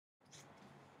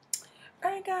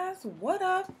Alright guys, what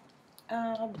up?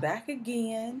 Back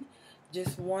again.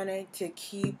 Just wanted to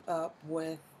keep up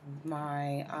with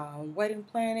my wedding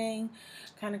planning,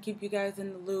 kind of keep you guys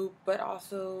in the loop, but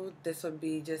also this would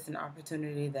be just an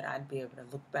opportunity that I'd be able to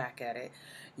look back at it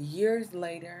years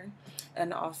later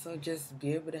and also just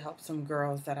be able to help some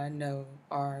girls that I know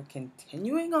are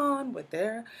continuing on with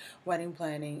their wedding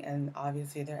planning, and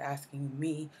obviously they're asking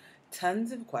me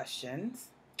tons of questions.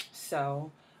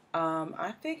 So,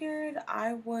 I figured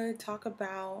I would talk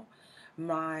about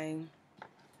my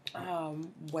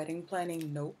wedding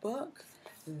planning notebook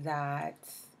that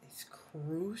is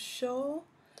crucial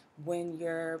when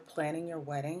you're planning your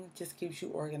wedding. It just keeps you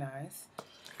organized.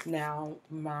 Now,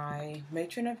 my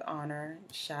matron of honor,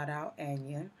 shout out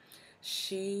Anya,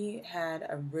 she had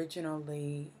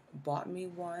originally bought me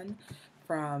one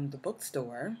from the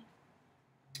bookstore,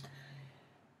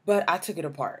 but I took it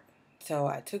apart. So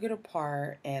I took it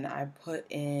apart and I put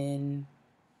in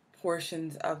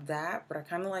portions of that, but I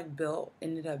kind of like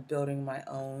ended up building my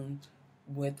own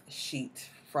with sheets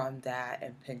from that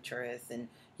and Pinterest and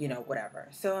whatever.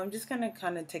 So I'm just gonna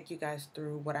kind of take you guys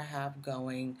through what I have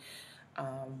going,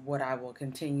 what I will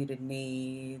continue to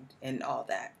need, and all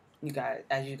that. You guys,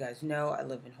 as you guys know, I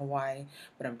live in Hawaii,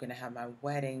 but I'm gonna have my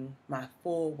wedding, my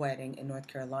full wedding in North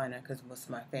Carolina because most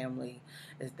of my family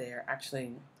is there.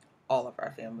 Actually, all of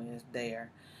our family is there,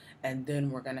 and then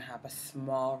we're gonna have a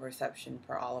small reception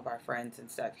for all of our friends and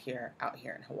stuff here out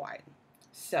here in Hawaii.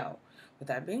 So, with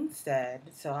that being said,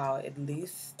 so I'll at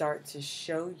least start to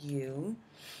show you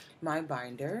my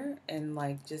binder and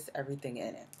like just everything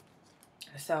in it.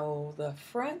 So the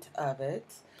front of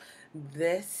it,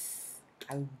 this,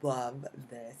 I love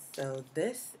this. So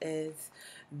this is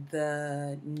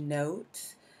the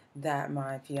note that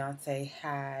my fiance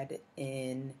had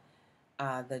in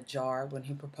the jar when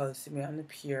he proposed to me on the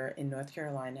pier in North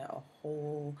Carolina a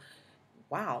whole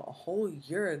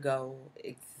year ago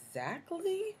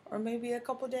exactly, or maybe a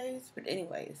couple days. But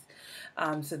anyways,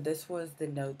 so this was the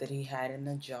note that he had in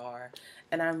the jar,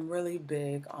 and I'm really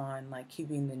big on like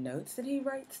keeping the notes that he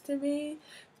writes to me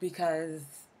because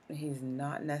he's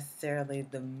not necessarily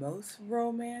the most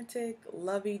romantic,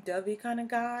 lovey-dovey kind of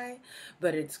guy,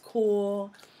 but it's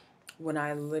cool when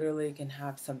I literally can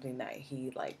have something that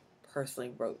he like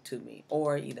personally wrote to me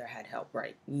or either had help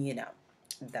write.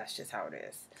 That's just how it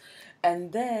is.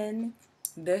 And then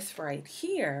this right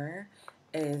here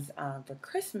is for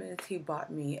Christmas, he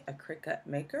bought me a Cricut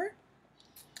maker.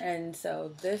 And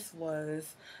so this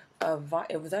was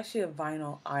it was actually a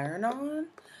vinyl iron on,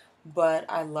 but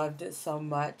I loved it so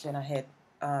much and I had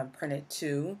printed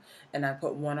two, and I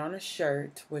put one on a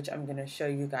shirt, which I'm going to show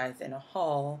you guys in a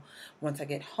haul once I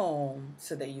get home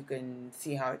so that you can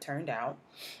see how it turned out.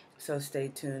 So stay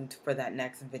tuned for that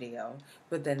next video.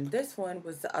 But then this one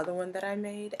was the other one that I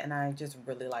made, and I just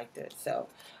really liked it. So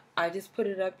I just put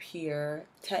it up here.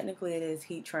 Technically it is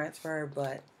heat transfer,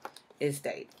 but it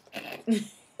stayed.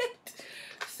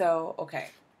 So, okay.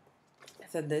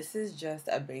 So this is just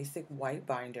a basic white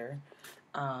binder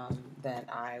that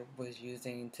I was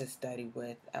using to study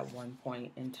with at one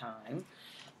point in time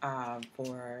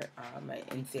for my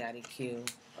NCIDQ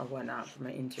or whatnot for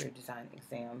my interior design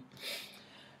exam.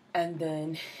 And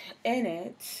then in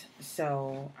it,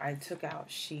 so I took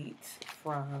out sheets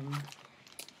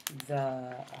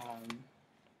the um,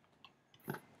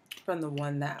 from the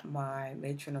one that my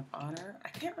matron of honor, I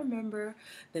can't remember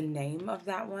the name of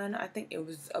that one. I think it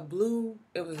was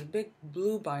it was a big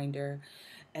blue binder,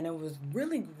 and it was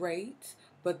really great,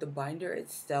 but the binder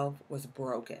itself was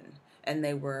broken. And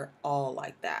they were all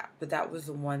like that. But that was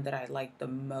the one that I liked the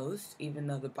most, even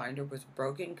though the binder was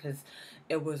broken, because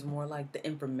it was more like the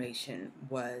information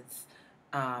was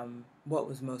what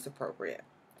was most appropriate.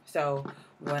 So,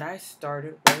 what I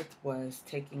started with was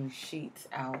taking sheets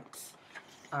out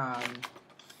um,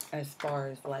 as far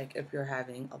as like if you're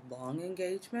having a long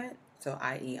engagement. So,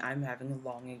 i.e., I'm having a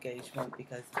long engagement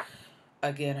because,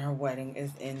 again, her wedding is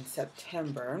in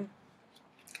September.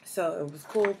 So it was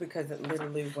cool because it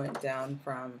literally went down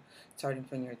from starting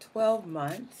from your 12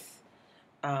 months,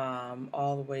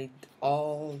 all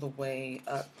the way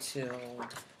up to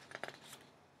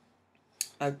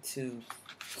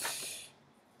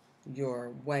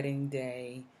your wedding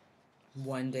day,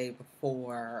 one day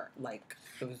before. Like,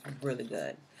 it was really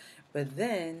good. But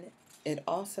then it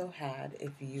also had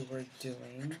if you were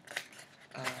doing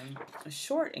a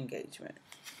short engagement.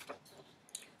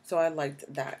 So I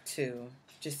liked that too,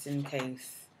 just in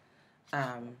case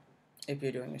um, if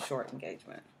you're doing a short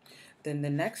engagement. Then the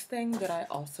next thing that I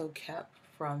also kept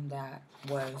from that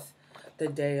was the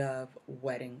day of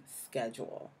wedding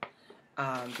schedule,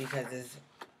 because it's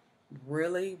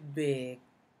really big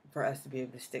for us to be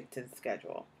able to stick to the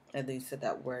schedule, at least so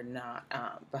that we're not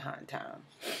behind time.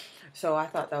 So I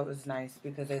thought that was nice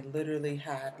because they literally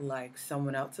had like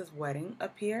someone else's wedding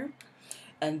up here,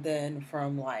 and then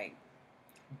from like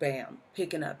bam,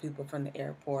 picking up people from the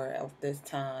airport at this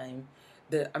time,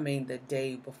 the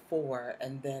day before,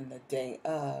 and then the day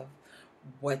of,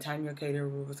 what time your caterer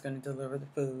was going to deliver the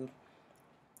food,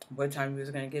 what time you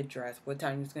was going to get dressed, what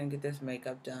time you was going to get this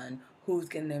makeup done, who's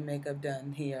getting their makeup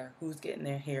done here, who's getting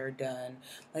their hair done.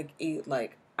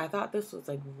 Like I thought this was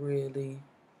like really,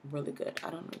 really good. I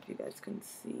don't know if you guys can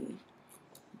see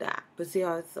that, but see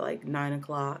how it's like 9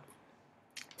 o'clock,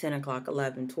 10 o'clock,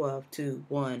 11, 12, 2,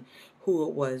 1, who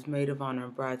it was, maid of honor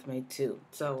and bridesmaid 2.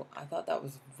 So I thought that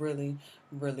was really,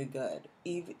 really good.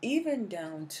 Even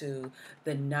down to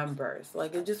the numbers.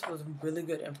 Like, it just was really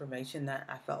good information that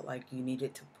I felt like you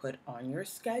needed to put on your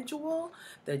schedule,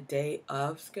 the day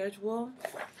of schedule,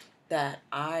 that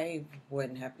I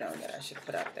wouldn't have known that I should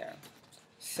put up there.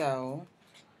 So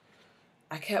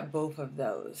I kept both of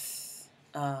those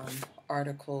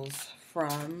articles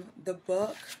from the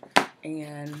book,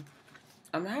 and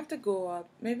I'm gonna have to go up.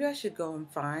 Maybe I should go and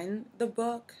find the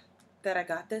book that I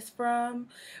got this from,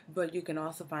 but you can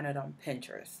also find it on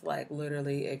Pinterest. Like,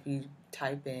 literally, if you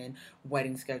type in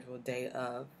wedding schedule day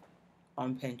of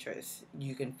on Pinterest,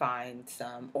 you can find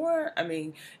some. Or, I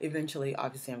mean, eventually,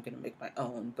 obviously, I'm gonna make my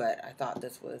own, but I thought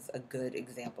this was a good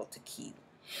example to keep.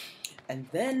 And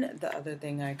then the other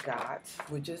thing I got,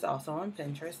 which is also on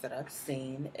Pinterest that I've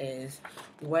seen, is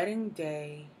wedding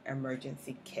day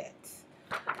emergency kits.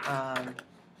 Um,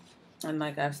 and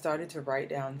like I've started to write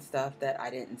down stuff that I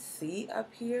didn't see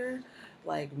up here.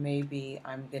 Like maybe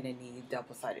I'm gonna need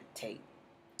double-sided tape,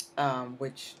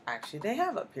 which actually they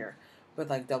have up here. But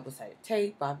like double-sided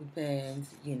tape, bobby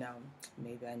pins,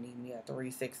 maybe I need me a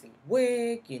 360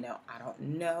 wig, I don't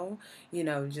know,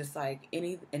 just like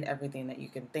any and everything that you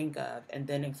can think of. And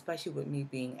then especially with me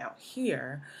being out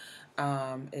here,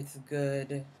 it's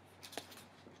good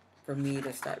for me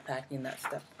to start packing that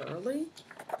stuff early,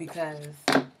 because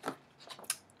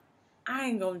I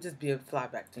ain't gonna just be able to fly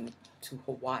back to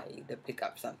Hawaii to pick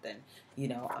up something.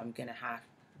 I'm gonna have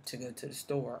to go to the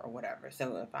store or whatever.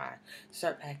 So if I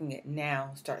start packing it now,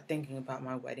 start thinking about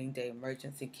my wedding day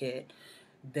emergency kit,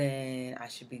 then I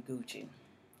should be Gucci.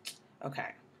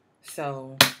 Okay,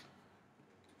 so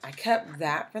I kept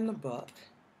that from the book,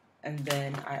 and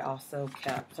then I also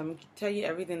kept, so I'm going to tell you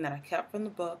everything that I kept from the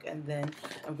book, and then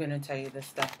I'm going to tell you the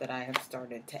stuff that I have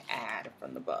started to add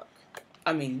from the book.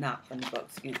 I mean, not from the book,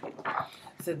 excuse me.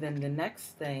 So then the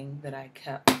next thing that I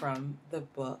kept from the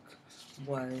book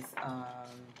was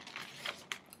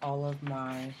all of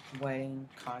my wedding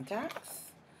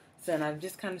contacts. So then I've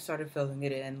just kind of started filling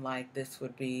it in like this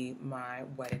would be my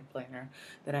wedding planner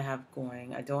that I have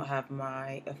going. I don't have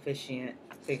my officiant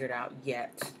figured out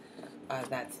yet.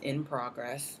 That's in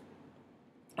progress.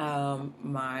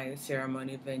 My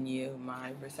ceremony venue,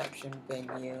 my reception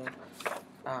venue,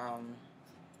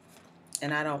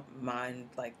 and I don't mind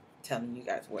like telling you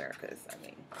guys where, because I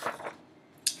mean,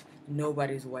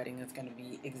 nobody's wedding is going to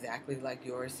be exactly like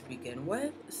yours to begin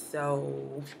with,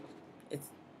 so it's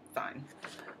fine.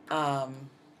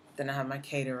 Then I have my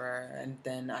caterer, and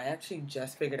then I actually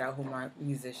just figured out who my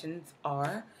musicians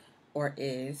are, or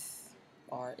is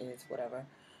whatever.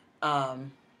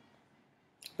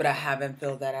 But I haven't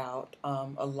filled that out.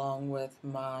 Along with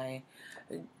my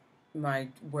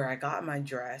where I got my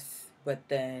dress, but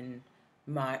then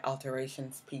my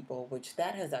alterations people, which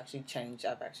that has actually changed.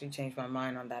 I've actually changed my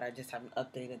mind on that. I just haven't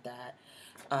updated that.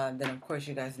 Then of course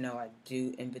you guys know I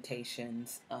do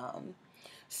invitations.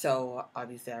 So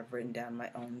obviously I've written down my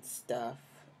own stuff.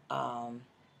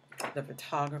 The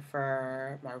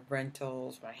photographer, my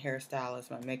rentals, my hairstylist,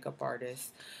 my makeup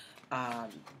artist,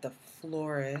 the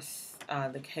florist,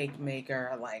 the cake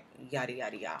maker, like yada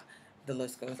yada yada. The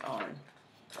list goes on.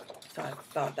 So I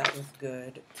thought that was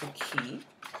good to keep.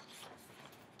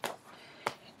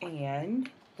 And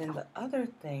then the other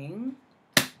thing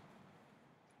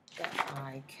that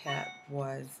I kept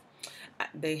was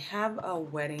they have a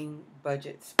wedding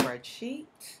budget spreadsheet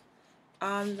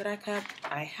that I kept.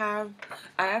 I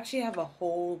actually have a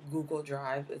whole Google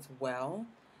Drive as well.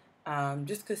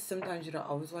 Just because sometimes you don't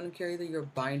always want to carry your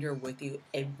binder with you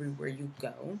everywhere you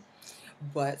go.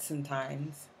 But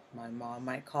sometimes my mom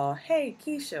might call, hey,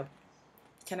 Keisha,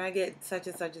 can I get such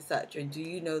and such and such? Or do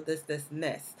you know this, this, and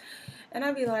this? And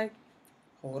I'd be like,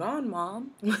 hold on,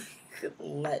 Mom.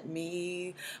 Let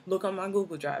me look on my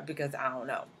Google Drive, because I don't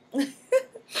know.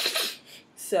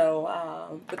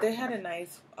 So, but they had a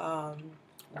nice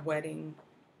wedding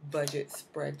budget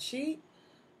spreadsheet.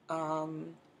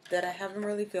 that I haven't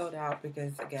really filled out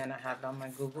because, again, I have it on my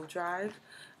Google Drive.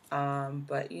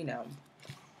 But, you know,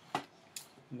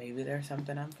 maybe there's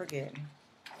something I'm forgetting.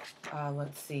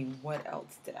 Let's see, what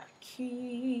else did I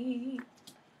keep?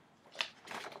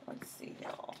 Let's see,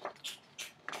 y'all.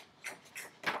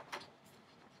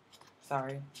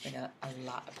 Sorry, I got a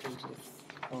lot of pages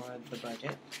for the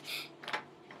budget.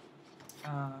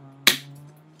 I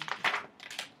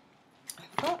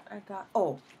thought I got,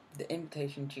 oh, the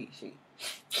invitation cheat sheet.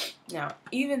 Now,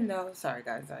 even though, sorry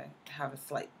guys, I have a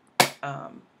slight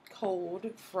cold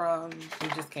from, we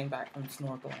just came back from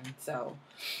snorkeling, so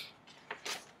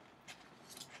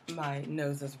my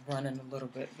nose is running a little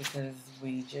bit because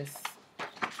we just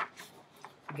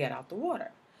get out the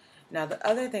water. Now, the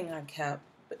other thing I kept,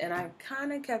 and I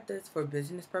kind of kept this for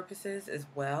business purposes as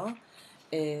well,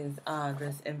 is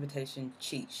this invitation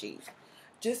cheat sheet.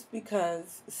 Just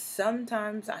because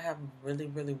sometimes I have really,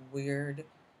 really weird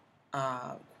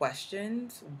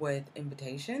questions with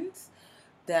invitations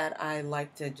that I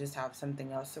like to just have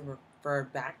something else to refer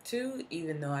back to,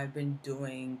 even though I've been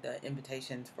doing the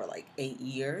invitations for like 8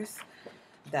 years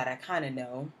that I kind of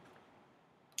know.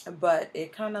 But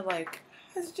it kind of like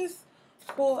has just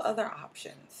cool other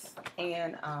options.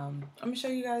 And I'm going to show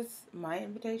you guys my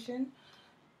invitation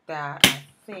that I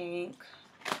think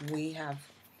we have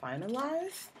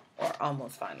finalized or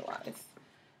almost finalized.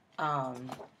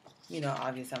 You know,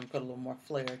 obviously I'm put a little more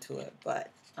flair to it,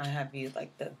 but I have you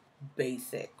like the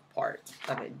basic part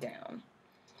of it down.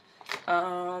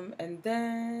 And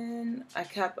then I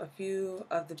kept a few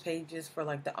of the pages for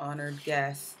like the honored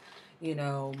guests, you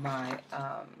know, my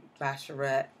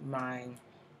bachelorette, not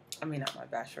my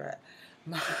bachelorette,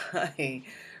 my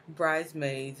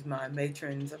bridesmaids, my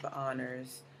matrons of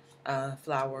honors,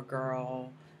 flower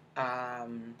girl,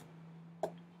 um,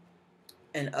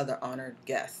 and other honored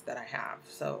guests that I have.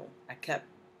 So I kept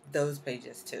those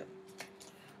pages too.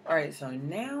 All right, so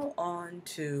now on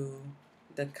to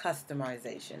the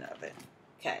customization of it.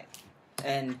 Okay,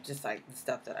 and just like the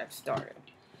stuff that I've started.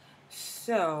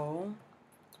 So,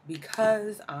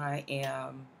 because I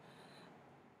am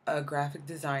a graphic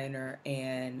designer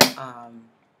and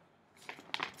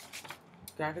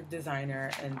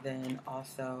then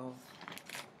also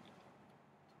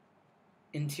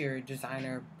interior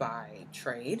designer by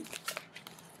trade,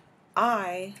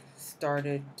 I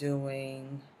started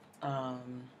doing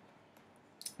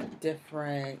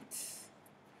different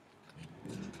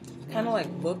kind of like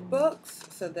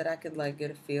lookbooks so that I could like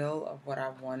get a feel of what I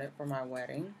wanted for my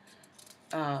wedding.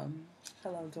 Hello,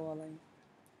 darling.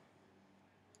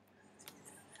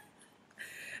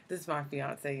 This is my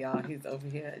fiance, y'all. He's over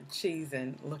here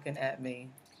cheesing, looking at me.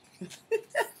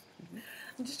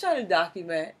 I'm just trying to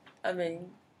document. I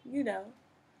mean, you know.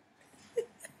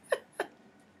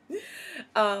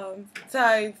 So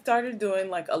I started doing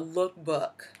like a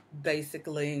lookbook,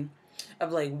 basically,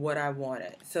 of like what I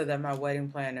wanted, so that my wedding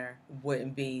planner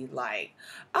wouldn't be like,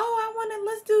 "Oh, I want to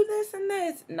let's do this and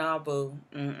this." Nah, boo.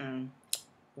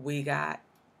 We got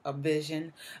a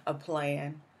vision, a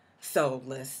plan. So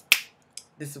this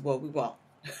is what we want.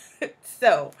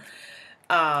 So,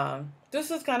 this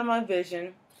was kind of my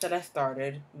vision that I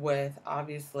started with.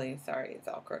 Obviously, sorry, it's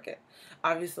all crooked.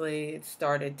 Obviously, it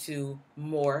started to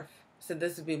morph. So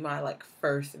this would be my like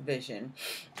first vision.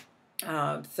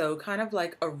 So kind of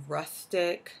like a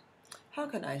rustic. How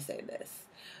can I say this?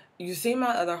 You see my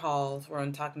other hauls where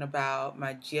I'm talking about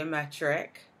my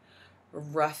geometric,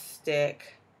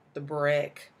 rustic, the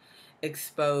brick,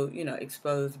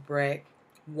 exposed brick,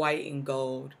 white and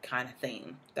gold kind of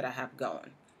theme that I have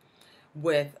going,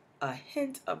 with a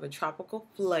hint of a tropical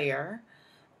flair.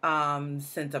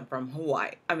 Since I'm from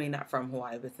Hawaii, I mean not from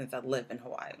Hawaii, but since I live in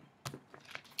Hawaii.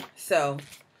 So,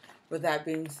 with that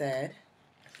being said,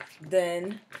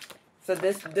 then so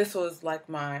this was like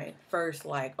my first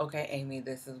like, okay, Amy,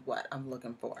 this is what I'm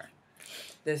looking for.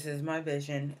 This is my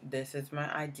vision. This is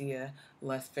my idea.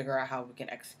 Let's figure out how we can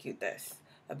execute this.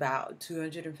 About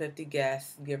 250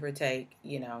 guests, give or take.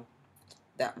 You know,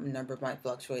 that number might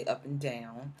fluctuate up and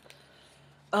down.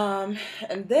 And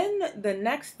then the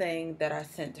next thing that I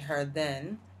sent to her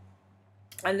then,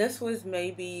 and this was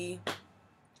maybe,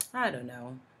 I don't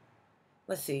know,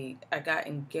 let's see, I got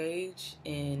engaged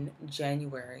in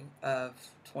January of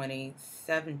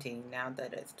 2017, now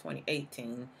that it's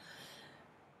 2018.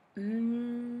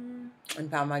 And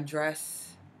found my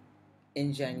dress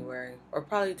in January, or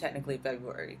probably technically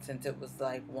February, since it was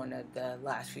like one of the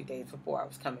last few days before I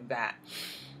was coming back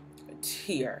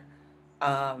here.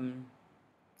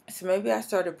 So maybe I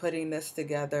started putting this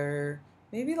together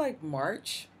maybe like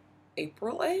March,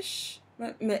 April-ish.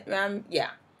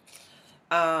 Yeah.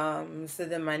 So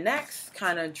then my next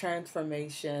kind of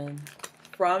transformation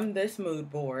from this mood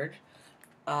board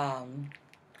um,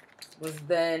 was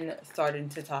then starting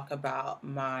to talk about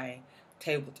my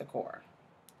table decor.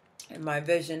 And my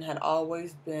vision had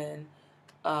always been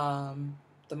the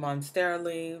monstera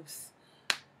leaves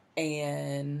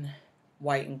and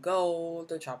white and gold,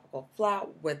 the tropical flower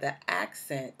with the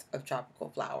accent of tropical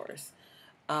flowers.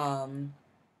 Um,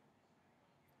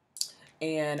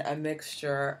 and a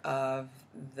mixture of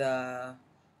the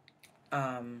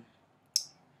um,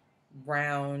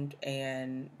 round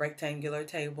and rectangular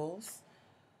tables.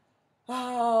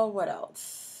 Oh, what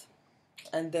else?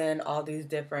 And then all these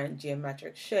different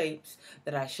geometric shapes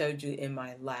that I showed you in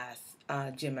my last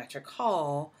geometric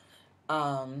haul.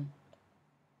 Um,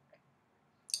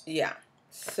 yeah,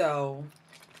 so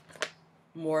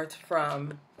more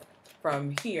from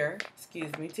here,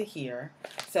 excuse me, to here.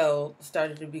 So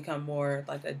started to become more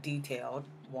like a detailed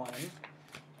one.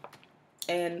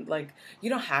 And like you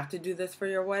don't have to do this for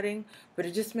your wedding, but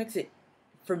it just makes it,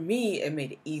 for me it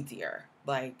made it easier.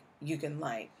 Like you can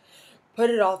like put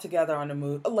it all together on a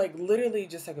mood, like literally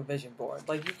just like a vision board.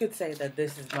 Like you could say that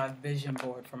this is my vision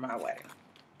board for my wedding.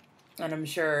 And I'm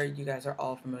sure you guys are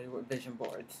all familiar with vision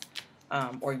boards.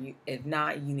 Or you, if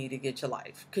not, you need to get your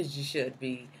life, because you should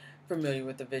be familiar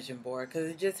with the vision board, because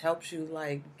it just helps you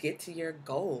like get to your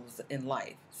goals in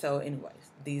life. So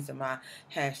anyways, these are my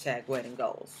hashtag wedding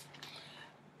goals.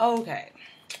 Okay,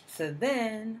 so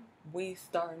then we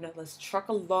starting to, let's truck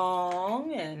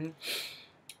along, and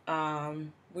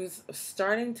we was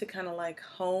starting to kind of like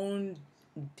hone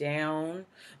down,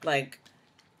 like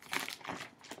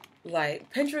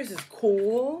Pinterest is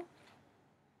cool,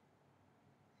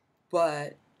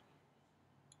 but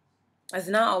it's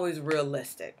not always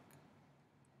realistic.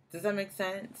 Does that make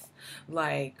sense?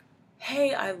 Like,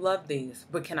 hey, I love these,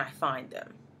 but can I find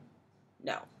them?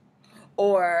 No.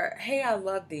 Or, hey, I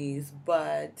love these,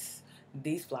 but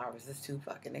these flowers is too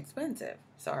fucking expensive.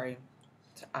 Sorry,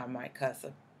 I might cuss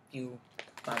a few.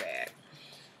 My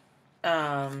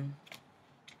bad. Um.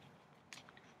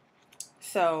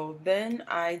 So then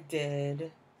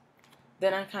Then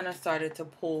I kind of started to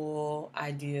pull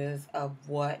ideas of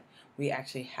what we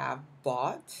actually have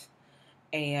bought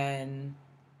and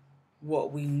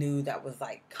what we knew that was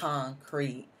like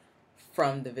concrete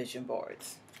from the vision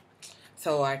boards.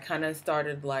 So I kind of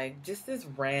started like just this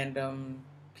random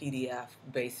PDF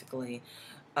basically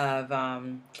of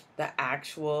the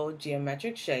actual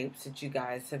geometric shapes that you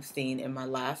guys have seen in my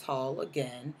last haul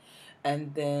again.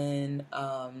 And then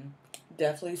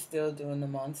definitely still doing the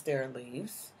monstera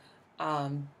leaves.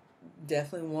 Um,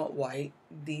 Definitely want white.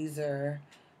 These are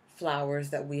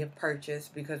flowers that we have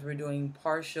purchased because we're doing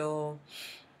partial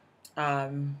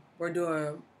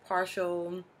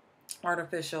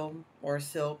artificial or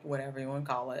silk, whatever you want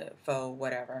to call it, faux,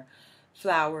 whatever,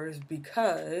 flowers,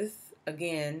 because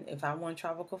again, if I want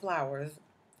tropical flowers,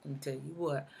 let me tell you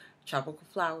what, tropical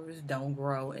flowers don't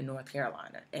grow in North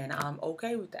Carolina, and I'm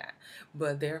okay with that.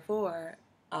 But therefore,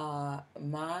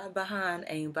 my behind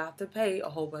ain't about to pay a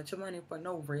whole bunch of money for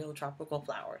no real tropical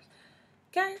flowers.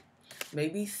 Okay?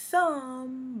 Maybe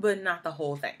some, but not the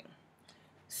whole thing.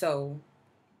 So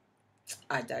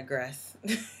I digress.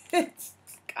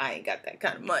 I ain't got that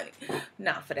kind of money.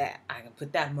 Not for that. I can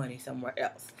put that money somewhere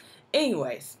else.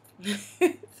 Anyways,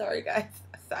 sorry guys,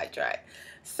 sidetrack.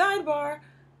 Sidebar.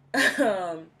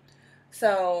 um,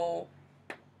 so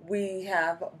we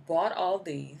have bought all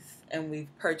these and we've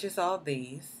purchased all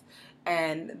these,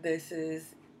 and this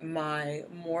is my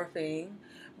morphing.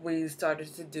 We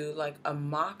started to do like a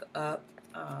mock up.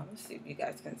 Let's see if you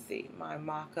guys can see my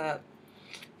mock up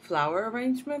flower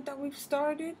arrangement that we've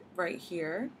started right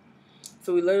here.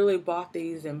 So we literally bought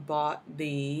these and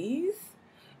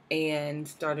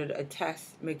started a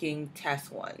test, making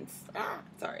test ones.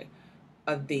 Sorry,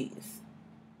 of these.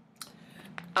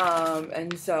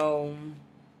 And so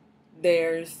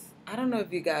I don't know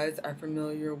if you guys are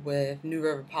familiar with New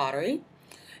River Pottery.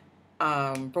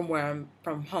 From where I'm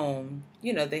from home,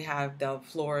 they have the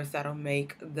florists that'll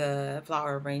make the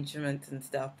flower arrangements and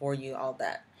stuff for you, all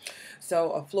that.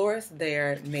 So a florist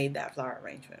there made that flower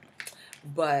arrangement.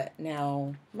 But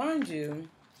now, mind you,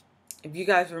 if you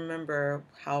guys remember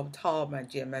how tall my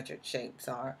geometric shapes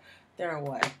are, they're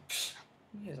what?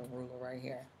 Here's a ruler right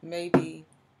here. Maybe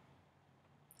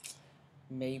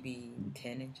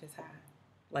 10 inches high.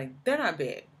 Like, they're not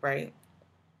big, right?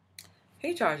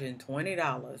 He charging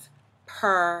 $20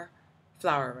 per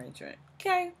flower arrangement.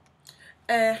 Okay.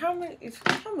 And how many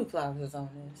flowers is on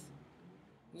this?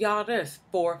 Y'all, there's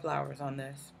 4 flowers on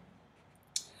this.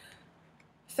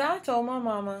 So I told my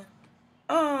mama,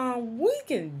 we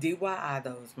can DIY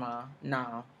those, Ma.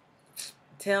 Nah.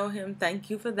 tell him thank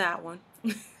you for that one.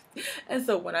 And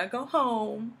so when I go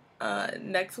home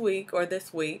next week or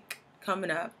this week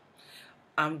coming up,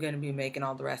 I'm going to be making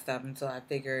all the rest of them. So I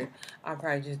figured I'll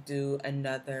probably just do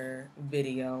another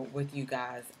video with you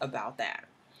guys about that.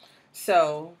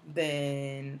 So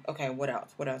then, okay, what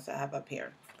else? What else I have up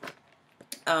here?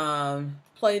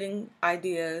 Plating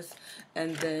ideas,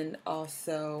 and then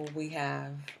also we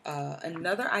have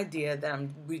another idea that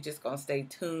we just gonna stay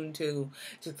tuned to,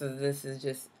 just because this is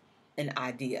just an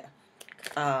idea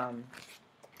of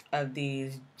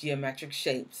these geometric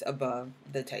shapes above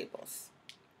the tables.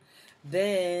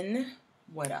 Then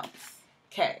what else?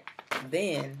 Okay,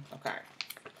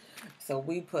 so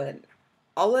we put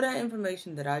all of that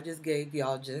information that I just gave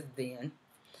y'all just then.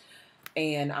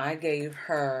 And I gave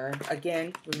her,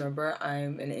 again, remember,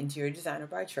 I'm an interior designer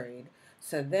by trade.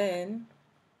 So then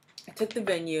I took the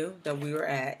venue that we were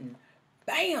at and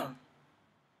bam!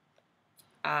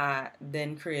 I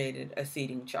then created a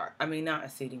seating chart. I mean, not a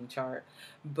seating chart,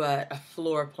 but a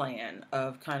floor plan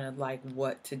of kind of like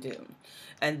what to do.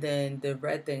 And then the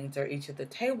red things are each of the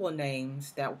table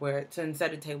names so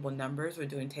instead of table numbers, we're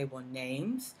doing table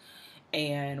names.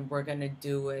 And we're going to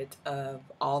do it of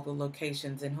all the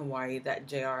locations in Hawaii that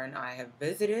JR and I have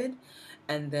visited,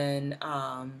 and then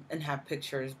and have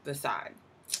pictures beside.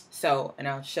 So, and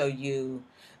I'll show you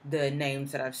the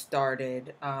names that I've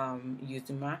started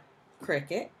using my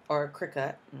Cricut.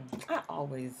 I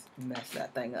always mess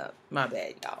that thing up. My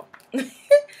bad, y'all.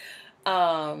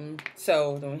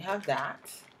 So then we have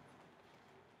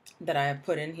that I have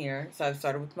put in here. So I've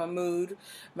started with my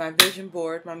vision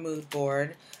board, my mood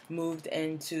board, moved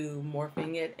into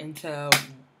morphing it into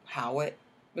how it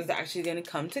was actually going to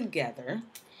come together.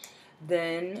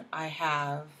 Then I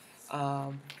have,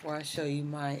 where I show you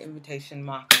my invitation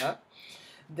mock-up.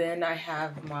 Then I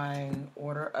have my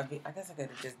order of, I guess I could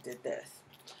have just did this.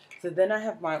 So then I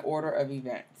have my order of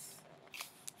events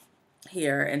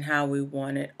here and how we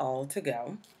want it all to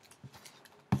go.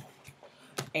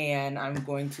 And I'm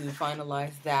going to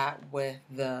finalize that with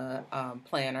the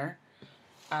planner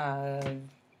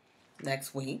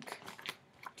next week.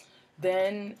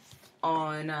 Then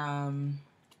on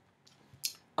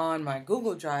my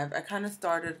Google Drive, I kind of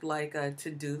started like a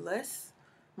to-do list,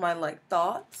 my like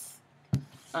thoughts,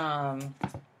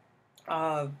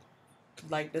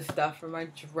 like the stuff for my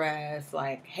dress,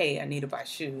 like, hey, I need to buy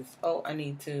shoes. Oh, I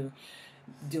need to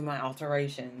do my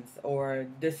alterations, or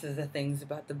this is the things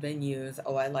about the venues.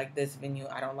 Oh, I like this venue,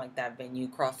 I don't like that venue,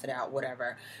 cross it out,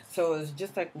 whatever. So it was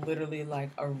just like literally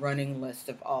like a running list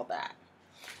of all that.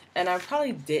 And I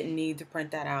probably didn't need to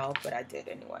print that out, but I did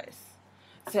anyways.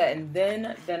 So, and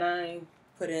then I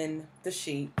put in the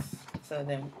sheets. So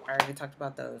then I already talked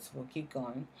about those. We'll keep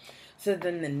going. So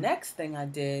then the next thing I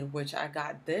did, which I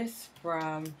got this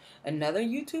from another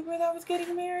YouTuber that was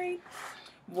getting married,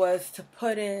 was to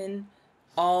put in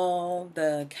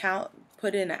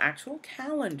put in an actual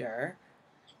calendar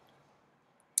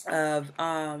of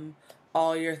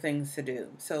all your things to do.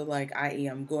 So like, i.e.,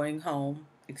 I'm going home.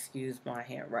 Excuse my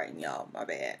handwriting, y'all. My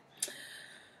bad.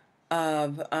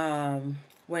 Of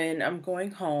when I'm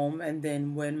going home, and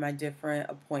then when my different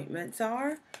appointments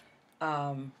are.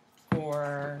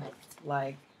 For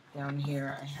like down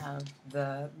here, I have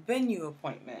the venue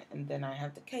appointment, and then I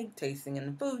have the cake tasting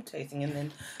and the food tasting, and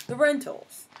then the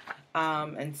rentals.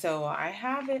 And so I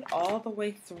have it all the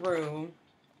way through,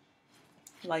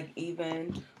 like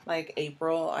even like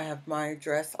April, I have my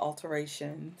dress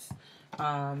alterations.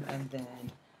 And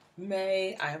then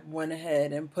May, I went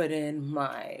ahead and put in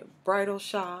my bridal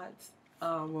shots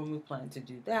when we plan to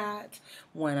do that.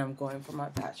 When I'm going for my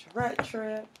bachelorette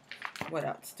trip. What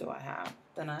else do I have?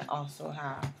 Then I also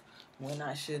have when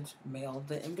I should mail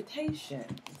the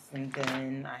invitations. And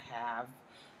then I have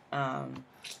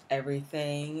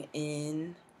everything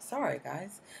in, sorry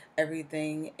guys,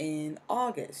 everything in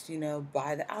August,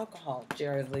 buy the alcohol.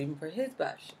 Jared's leaving for his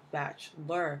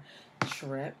bachelor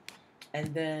trip.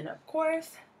 And then, of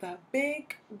course, the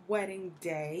big wedding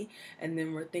day. And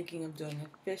then we're thinking of doing a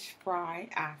fish fry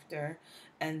after.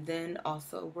 And then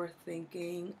also we're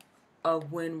thinking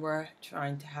of when we're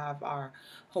trying to have our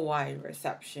Hawaii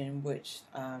reception, which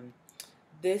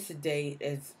this date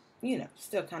is,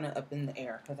 still kind of up in the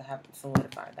air because I haven't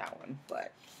solidified that one,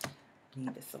 but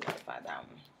need to solidify that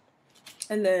one.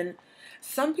 And then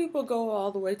some people go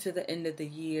all the way to the end of the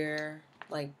year,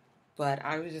 but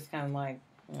I was just kind of like,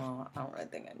 well, I don't really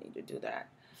think I need to do that.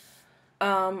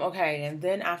 Okay, and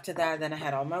then after that, then I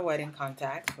had all my wedding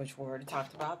contacts, which we already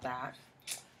talked about that.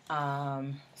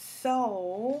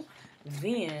 So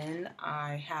then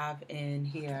I have in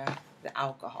here the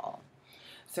alcohol.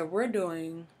 So we're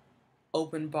doing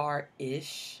open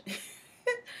bar-ish.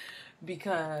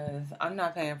 because I'm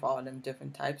not paying for all them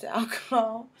different types of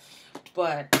alcohol.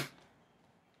 But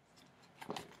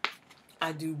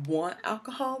I do want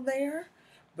alcohol there,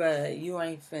 but you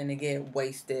ain't finna get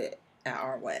wasted at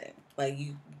our wedding. Like,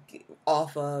 you get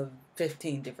off of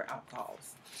 15 different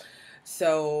alcohols.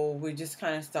 So we just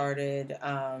kind of started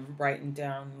writing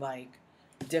down like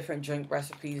different drink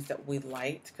recipes that we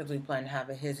liked because we plan to have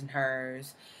a his and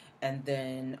hers, and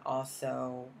then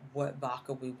also what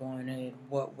vodka we wanted,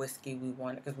 what whiskey we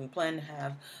wanted, because we plan to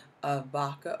have a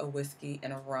vodka, a whiskey,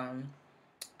 and a rum,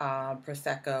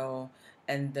 prosecco,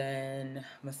 and then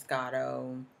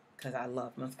Moscato because I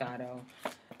love Moscato,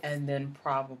 and then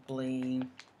probably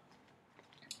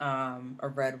a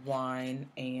red wine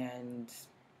and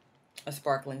a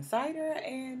sparkling cider,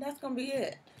 and that's gonna be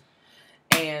it.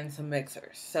 And some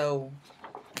mixers. So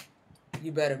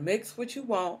you better mix what you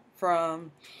want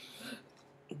from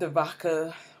the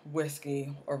vodka,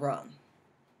 whiskey, or rum.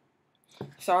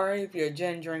 Sorry if you're a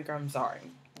gin drinker, I'm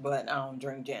sorry, but I don't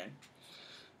drink gin.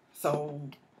 So,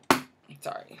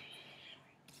 sorry.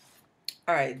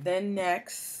 Alright, then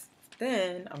next,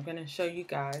 then I'm going to show you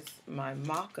guys my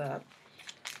mock-up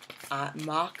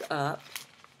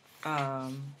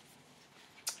um,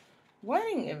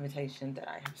 wedding invitation that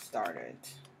I have started.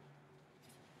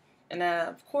 And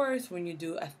of course, when you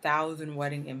do 1,000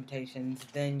 wedding invitations,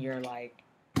 then you're like,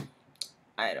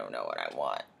 I don't know what I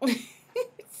want.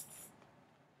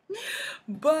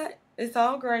 But it's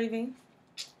all gravy.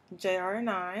 JR and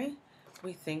I,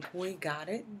 we think we got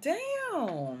it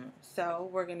down. So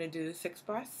we're going to do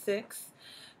 6x6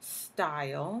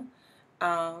 style.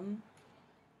 And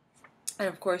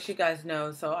of course, you guys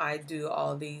know, so I do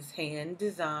all these hand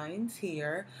designs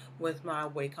here with my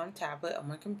Wacom tablet on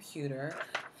my computer.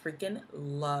 Freaking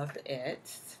love it.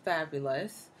 It's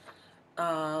fabulous.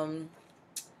 And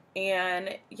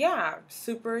yeah,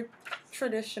 super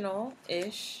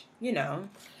traditional-ish, you know.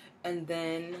 And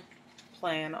then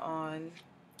plan on,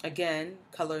 again,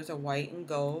 colors are white and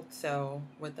gold, so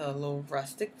with a little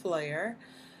rustic flair.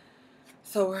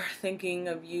 So we're thinking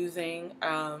of using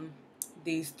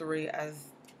these three as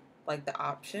like the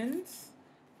options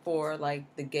for like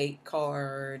the gate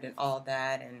card and all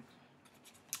that. And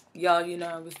y'all, you know,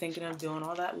 I was thinking of doing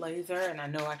all that laser, and I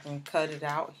know I can cut it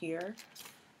out here.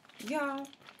 Y'all,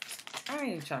 I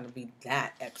ain't trying to be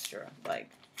that extra, like.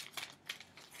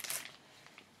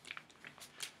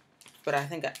 But I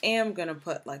think I am gonna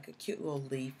put like a cute little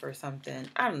leaf or something.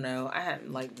 I don't know. I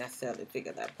haven't like necessarily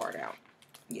figured that part out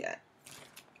yet.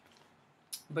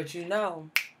 But you know,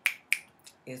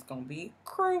 it's gonna be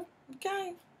crew,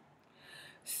 okay?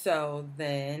 So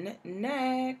then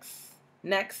next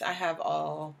I have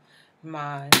all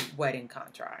my wedding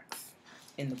contracts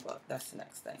in the book. That's the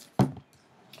next thing.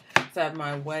 So I have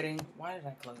my wedding. Why did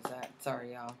I close that?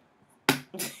 Sorry, y'all.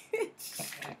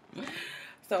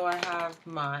 So I have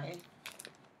my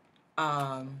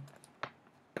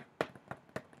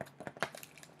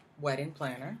wedding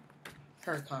planner,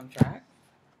 her contract.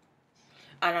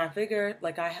 And I figured,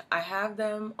 like, I have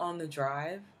them on the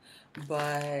drive,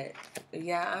 but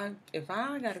yeah, if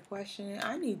I got a question,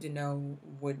 I need to know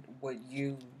what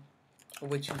you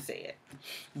said,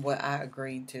 what I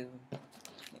agreed to,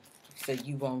 so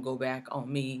you won't go back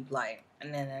on me like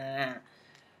nah.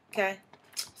 Okay.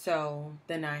 So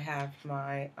then I have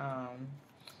my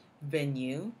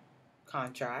venue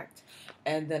contract,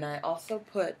 and then I also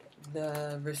put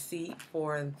the receipt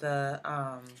for the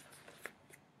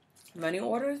money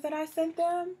orders that I sent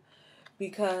them,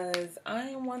 because I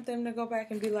didn't want them to go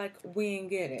back and be like, we ain't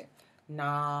get it.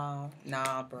 Nah,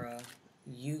 bruh.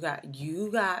 You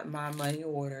got my money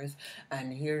orders,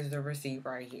 and here's the receipt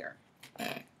right here.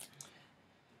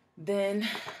 Then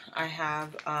I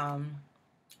have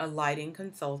a lighting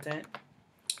consultant.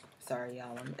 Sorry,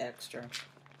 y'all, I'm extra.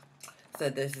 So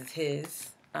this is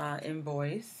his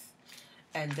invoice,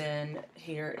 and then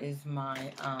here is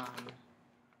my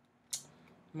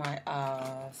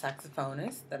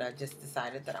saxophonist that I just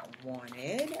decided that I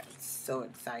wanted. I'm so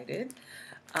excited.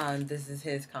 This is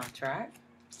his contract.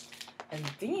 And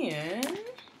then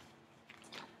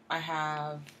I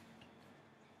have,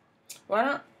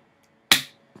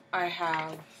 I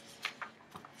have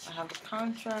a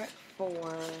contract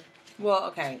for, well,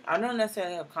 okay, I don't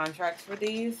necessarily have contracts for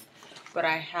these, but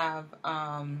I have,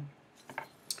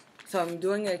 so I'm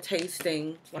doing a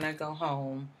tasting when I go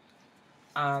home.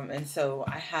 And so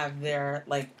I have their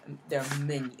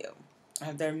menu. I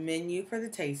have their menu for the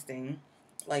tasting,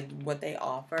 like what they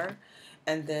offer.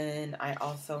 And then I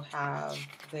also have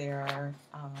their,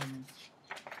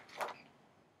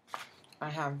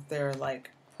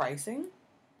 like pricing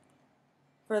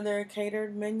for their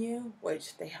catered menu,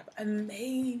 which they have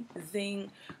amazing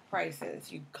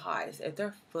prices. You guys, if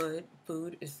their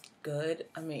food is good,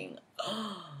 I mean,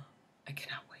 oh, I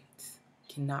cannot wait.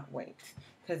 Cannot wait.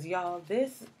 Cause y'all,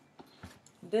 this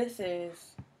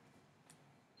is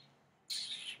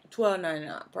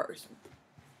 $12.99 per person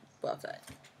buffet.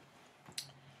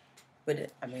 But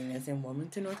I mean, it's in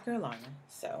Wilmington, North Carolina.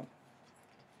 So,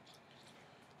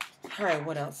 all right,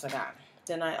 what else I got?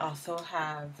 Then I also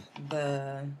have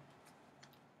the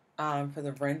for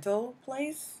the rental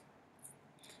place.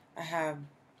 I have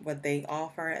what they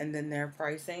offer and then their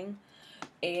pricing.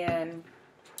 And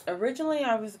originally,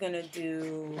 I was gonna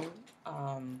do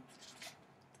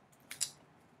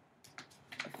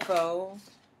faux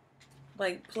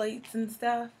like plates and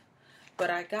stuff,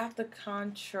 but I got the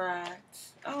contract.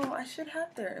 Oh, I should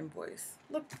have their invoice.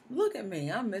 Look at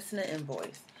me. I'm missing an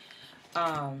invoice.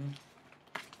 Um,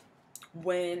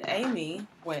 when Amy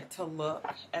went to look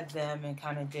at them and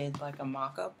kind of did like a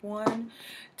mock-up one,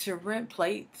 to rent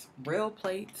plates, real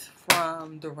plates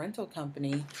from the rental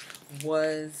company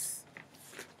was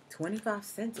 25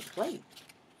 cents a plate.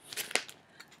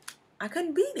 I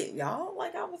couldn't beat it, y'all.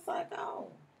 Like, I was like, oh,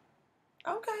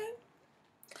 okay.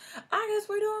 I guess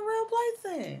we're doing real plates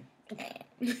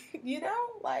then. You know,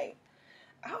 like,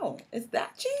 oh, is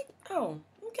that cheap? Oh,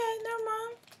 okay, never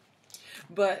mind.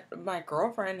 But my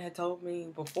girlfriend had told me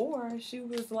before, she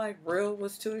was like, real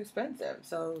was too expensive,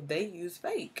 so they use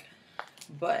fake.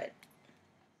 But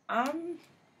I'm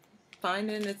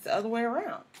finding it's the other way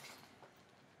around.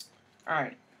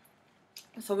 Alright,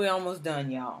 so we almost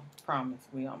done, y'all. Promise,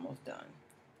 we almost done.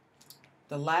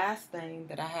 The last thing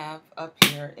that I have up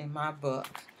here in my book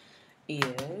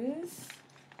is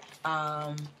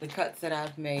the cuts that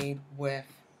I've made with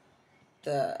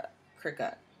the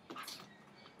Cricut.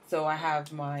 So I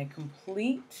have my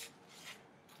complete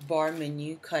bar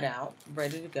menu cut out,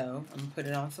 ready to go. I'm gonna put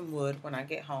it on some wood when I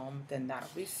get home. Then that'll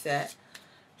be set.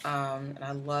 And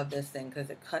I love this thing because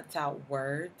it cuts out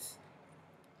words.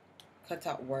 Cuts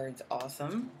out words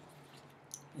awesome.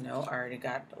 You know, I already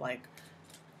got like,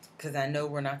 because I know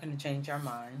we're not gonna change our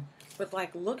mind. But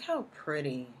like, look how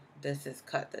pretty this is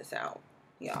cut this out.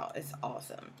 Y'all, it's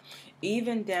awesome.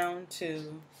 Even down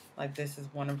to, like, this is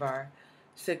one of our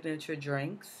signature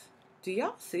drinks. Do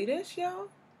y'all see this, y'all?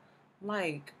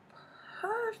 Like,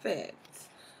 perfect.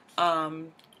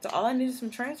 So all I need is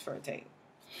some transfer tape.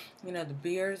 You know, the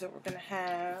beers that we're gonna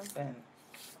have and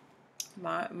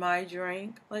my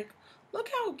drink. Like, look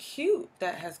how cute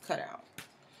that has cut out.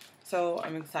 So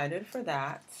I'm excited for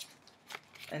that.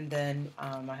 And then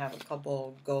I have a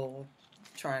couple gold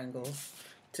triangles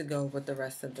to go with the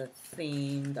rest of the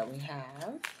theme that we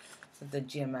have. So the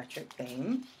geometric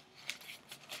theme.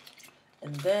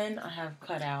 And then I have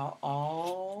cut out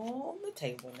all the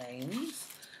table names.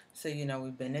 So, you know,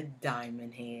 we've been at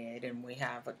Diamond Head and we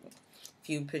have a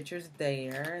few pictures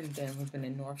there. And then we've been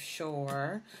in North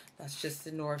Shore. That's just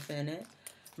the North in it.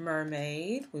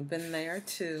 Mermaid. We've been there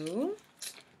too.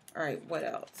 All right, what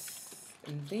else?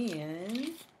 And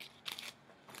then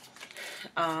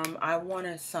I want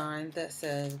a sign that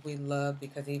says we love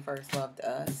because he first loved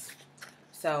us.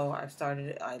 So I started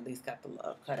it. I at least got the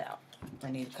love cut out.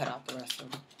 I need to cut out the rest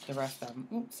of them.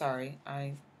 Oops, sorry,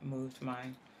 I moved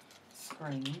my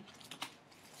screen.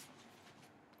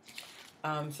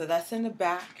 So that's in the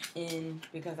back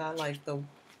because I like the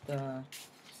let's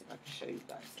see if I can show you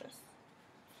guys this.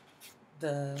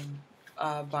 The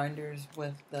binders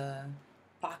with the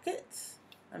pockets.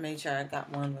 I made sure I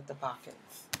got one with the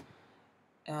pockets.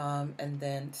 And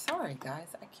then, sorry guys,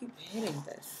 I keep hitting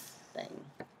this thing,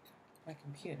 my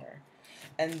computer.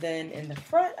 And then in the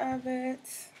front of it,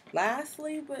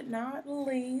 lastly but not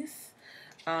least,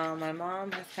 my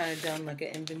mom has kind of done like an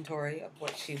inventory of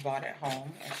what she bought at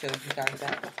home. I showed you guys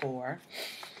that before.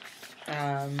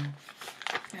 I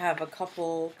have a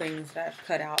couple things that I've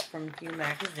cut out from a few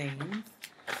magazines.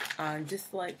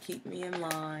 Just like keep me in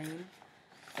line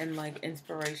and like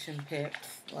inspiration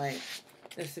picks. Like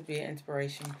this would be an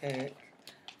inspiration pick.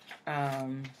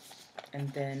 And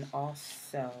then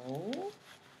also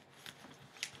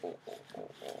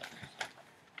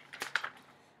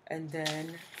and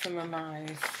then some of my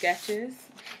sketches.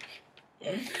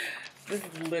 This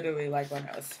is literally like when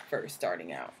I was first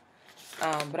starting out.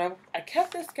 But I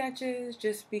kept the sketches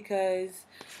just because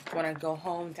when I go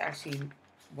home to actually,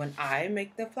 when I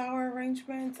make the flower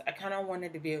arrangements, I kind of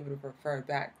wanted to be able to refer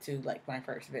back to like my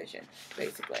first vision,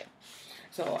 basically.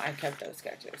 So I kept those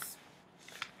sketches.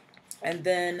 And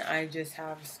then I just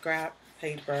have scrap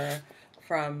paper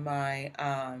from my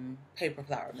paper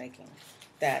flower making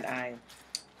that I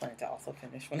plan to also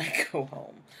finish when I go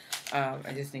home.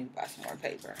 I just need to buy some more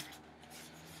paper.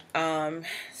 Um,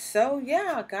 so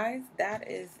yeah, guys, that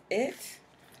is it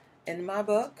in my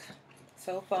book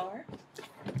so far.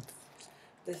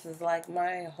 This is like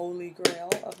my holy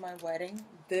grail of my wedding.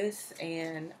 This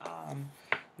and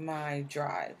my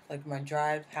drive. Like my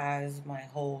drive has my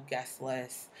whole guest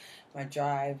list. My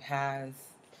drive has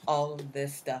all of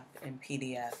this stuff in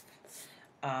PDF.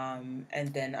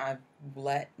 And then I've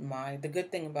let the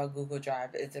good thing about Google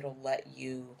Drive is it'll let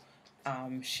you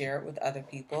share it with other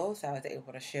people. So I was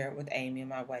able to share it with Amy,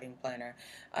 my wedding planner.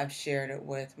 I've shared it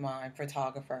with my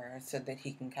photographer so that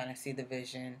he can kind of see the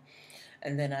vision.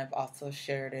 And then I've also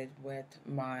shared it with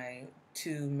my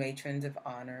two matrons of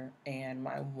honor and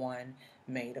my one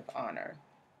maid of honor.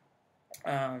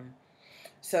 Um,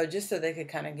 so just so they could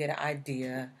kind of get an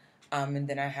idea. And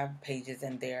then I have pages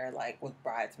in there like with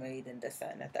bridesmaid and this,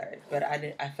 that, and the third. But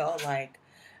I felt like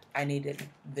I needed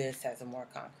this as a more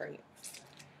concrete.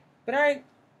 But all right,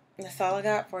 that's all I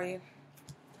got for you.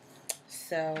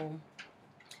 So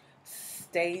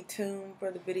stay tuned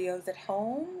for the videos at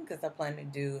home because I plan to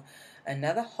do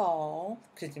another haul.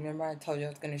 Because remember I told you I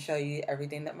was going to show you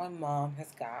everything that my mom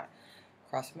has got.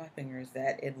 Cross my fingers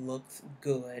that it looks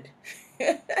good.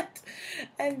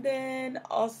 And then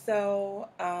also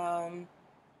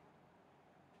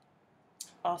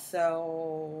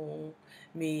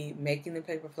me making the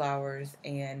paper flowers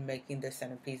and making the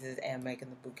centerpieces and making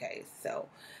the bouquets. So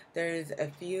there's a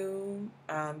few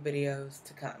videos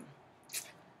to come.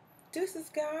 Deuces,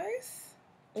 guys,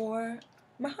 or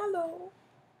mahalo.